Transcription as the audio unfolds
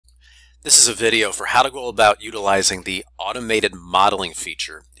This is a video for how to go about utilizing the automated modeling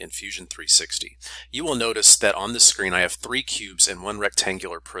feature in Fusion 360. You will notice that on the screen I have 3 cubes and 1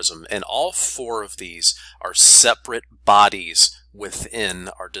 rectangular prism, and all 4 of these are separate bodies within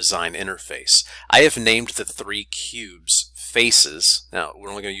our design interface. I have named the 3 cubes faces. Now we're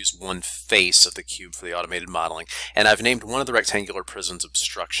only going to use one face of the cube for the automated modeling, and I've named one of the rectangular prisms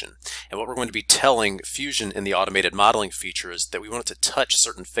obstruction. And what we're going to be telling Fusion in the automated modeling feature is that we want it to touch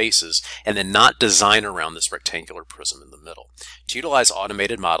certain faces and then not design around this rectangular prism in the middle. To utilize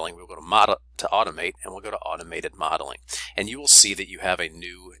automated modeling, we'll go to automate, and we'll go to automated modeling, and you will see that you have a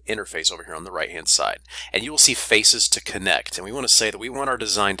new interface over here on the right hand side, and you will see faces to connect, and we want to say that we want our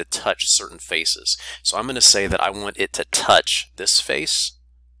design to touch certain faces. So I'm going to say that I want it to touch this face.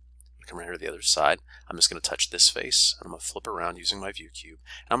 Come right here to the other side. I'm just going to touch this face, and I'm going to flip around using my view cube,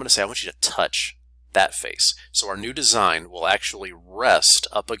 and I'm going to say I want you to touch that face. So our new design will actually rest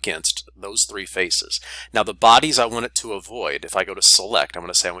up against those 3 faces. Now the bodies I want it to avoid, if I go to select, I'm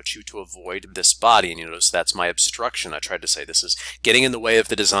going to say I want you to avoid this body, and you notice that's my obstruction. I tried to say this is getting in the way of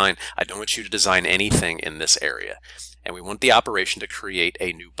the design. I don't want you to design anything in this area. And we want the operation to create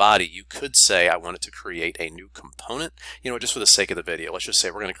a new body. You could say I want it to create a new component. Just for the sake of the video, let's just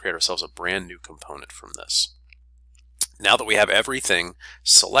say we're going to create ourselves a brand new component from this. Now that we have everything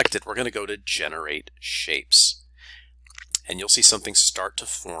selected, we're going to go to Generate Shapes. And you'll see something start to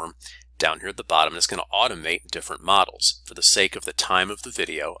form down here at the bottom, and it's going to automate different models. For the sake of the time of the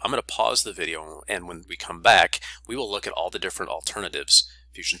video, I'm going to pause the video, and when we come back, we will look at all the different alternatives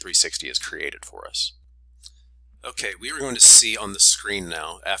Fusion 360 has created for us. Okay, we are going to see on the screen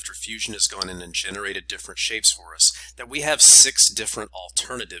now, after Fusion has gone in and generated different shapes for us, that we have 6 different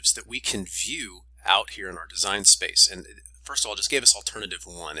alternatives that we can view out here in our design space. And first of all, just gave us alternative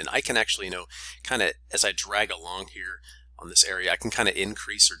 1, and I can actually, kind of as I drag along here on this area, I can kind of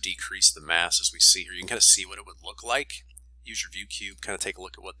increase or decrease the mass as we see here. You can kind of see what it would look like. Use your view cube, kind of take a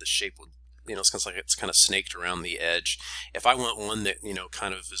look at what the shape would, it's kind of like it's kind of snaked around the edge. If I want one that,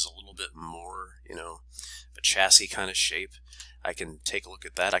 kind of is a little bit more, a chassis kind of shape, I can take a look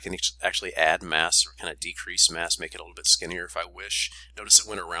at that. I can actually add mass or kind of decrease mass, make it a little bit skinnier if I wish. Notice it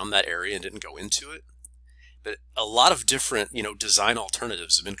went around that area and didn't go into it. But a lot of different, design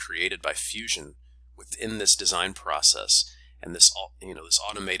alternatives have been created by Fusion within this design process and this, this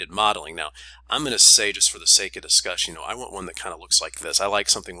automated modeling. Now, I'm going to say, just for the sake of discussion, I want one that kind of looks like this. I like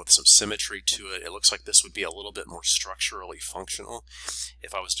something with some symmetry to it. It looks like this would be a little bit more structurally functional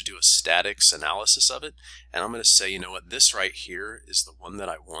if I was to do a statics analysis of it. And I'm going to say, you know what, this right here is the one that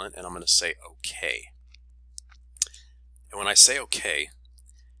I want, and I'm going to say OK. And when I say OK,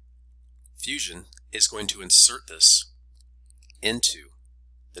 Fusion is going to insert this into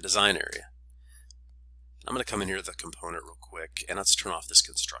the design area. I'm going to come in here to the component real quick, and let's turn off this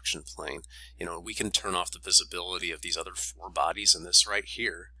construction plane. We can turn off the visibility of these other 4 bodies, and this right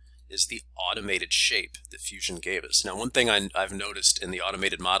here is the automated shape that Fusion gave us. Now, one thing I've noticed in the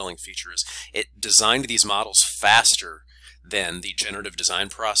automated modeling feature is it designed these models faster than the generative design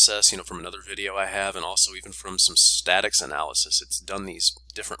process, from another video I have, and also even from some statics analysis. It's done these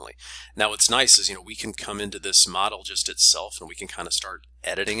differently. Now, what's nice is, we can come into this model just itself, and we can kind of start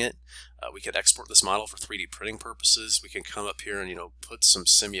editing it. We could export this model for 3D printing purposes. We can come up here and, put some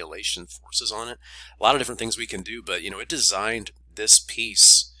simulation forces on it. A lot of different things we can do, but, it designed this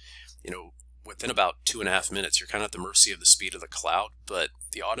piece, within about 2.5 minutes. You're kind of at the mercy of the speed of the cloud, but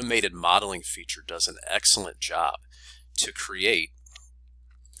the automated modeling feature does an excellent job to create,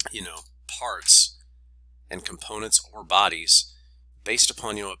 parts and components or bodies based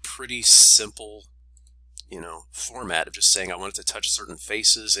upon, a pretty simple, format of just saying I wanted to touch certain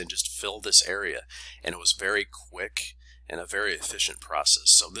faces and just fill this area. And it was very quick and a very efficient process.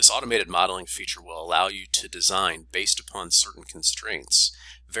 So this automated modeling feature will allow you to design based upon certain constraints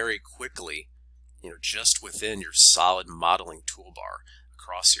very quickly, just within your solid modeling toolbar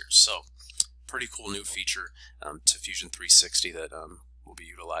across here. So pretty cool new feature to Fusion 360 that will be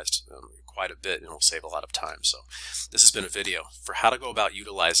utilized quite a bit, and will save a lot of time. So this has been a video for how to go about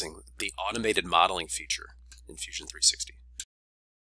utilizing the automated modeling feature in Fusion 360.